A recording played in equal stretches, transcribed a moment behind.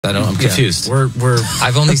I'm confused.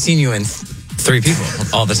 I've only seen you in 3 people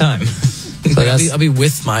all the time. Like I'll be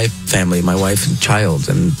with my family, my wife and child,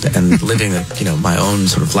 and living my own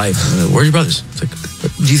sort of life. Where are your brothers? It's like,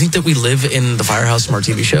 do you think that we live in the firehouse from our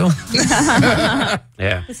TV show?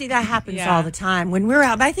 Yeah. But see, that happens all the time when we're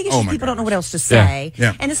out. But I think it's just people don't know what else to say.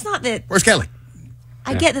 Yeah. And it's not that. Where's Kelly?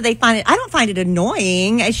 I get that they find it. I don't find it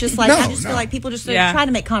annoying. It's just like I just feel like people just try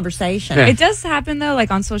to make conversation. It does happen though, like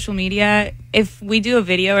on social media. If we do a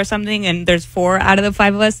video or something and there's 4 out of the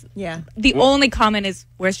 5 of us, the only comment is,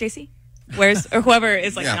 "Where's JC?" Or whoever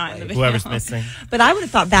is not in the video. Whoever's missing. But I would have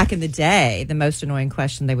thought back in the day, the most annoying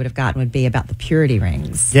question they would have gotten would be about the purity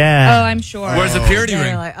rings. Yeah. Oh, I'm sure. Where's the purity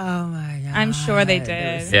ring? Like, oh my God. I'm sure they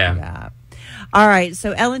did. Yeah. All right,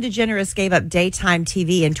 so Ellen DeGeneres gave up daytime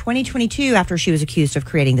TV in 2022 after she was accused of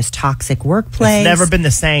creating this toxic workplace. It's never been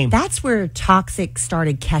the same. That's where toxic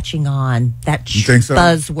started catching on. That You think so?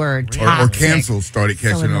 buzzword, Or toxic. cancel started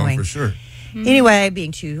catching on for sure. Anyway,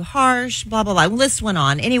 being too harsh, blah, blah, blah. The list went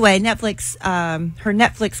on. Anyway, Netflix, her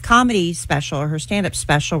Netflix comedy special, or her stand-up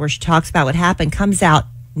special where she talks about what happened, comes out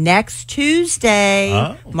next Tuesday.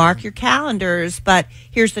 Oh. Mark your calendars. But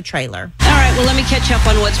here's the trailer. All right, well, let me catch up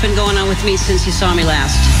on what's been going on with me since you saw me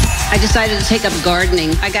last. I decided to take up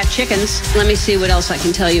gardening. I got chickens. Let me see what else I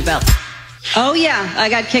can tell you about. Oh, yeah, I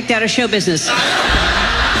got kicked out of show business.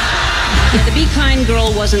 Yeah, the Be Kind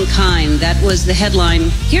girl wasn't kind. That was the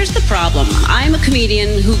headline. Here's the problem. I'm a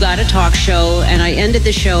comedian who got a talk show, and I ended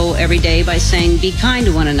the show every day by saying, be kind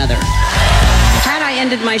to one another. Had I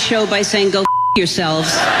ended my show by saying, go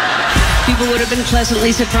yourselves, people would have been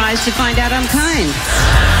pleasantly surprised to find out I'm kind.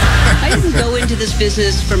 I didn't go into this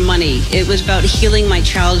business for money. It was about healing my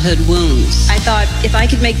childhood wounds. I thought if I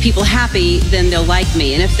could make people happy, then they'll like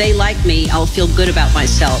me. And if they like me, I'll feel good about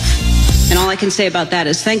myself. And all I can say about that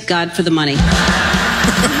is thank God for the money.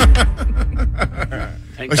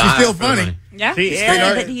 But she's still funny. Yeah.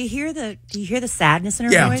 But do you hear the sadness in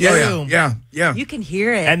her voice? Yeah. You can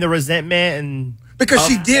hear it. And the resentment and... Because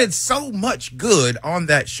she did so much good on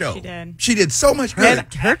that show. She did so much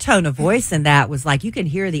good. Her tone of voice in that was like you can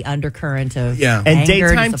hear the undercurrent of And anger,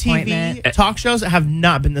 daytime disappointment. TV talk shows have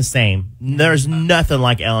not been the same. There's nothing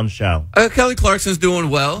like Ellen's show. Kelly Clarkson's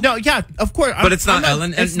doing well. No, yeah, of course. But it's not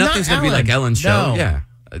Ellen. And nothing's going to be like Ellen's show. No. Yeah.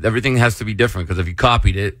 Everything has to be different because if you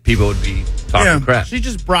copied it, people would be talking crap. She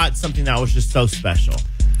just brought something that was just so special.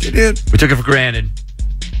 She did. We took it for granted.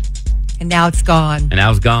 And now it's gone. And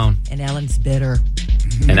now it's gone. And Ellen's bitter.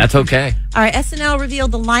 And that's okay. All right, SNL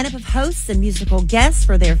revealed the lineup of hosts and musical guests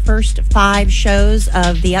for their first 5 shows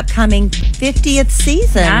of the upcoming 50th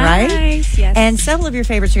season, right? Yes. And several of your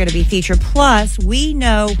favorites are going to be featured. Plus, we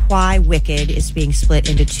know why Wicked is being split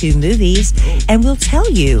into 2 movies, and we'll tell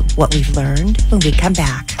you what we've learned when we come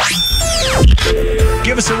back.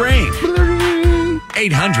 Give us a ring.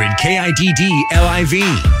 800-KIDD-LIV.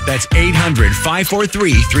 That's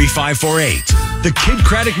 800-543-3548. The Kid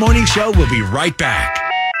Craddock Morning Show will be right back.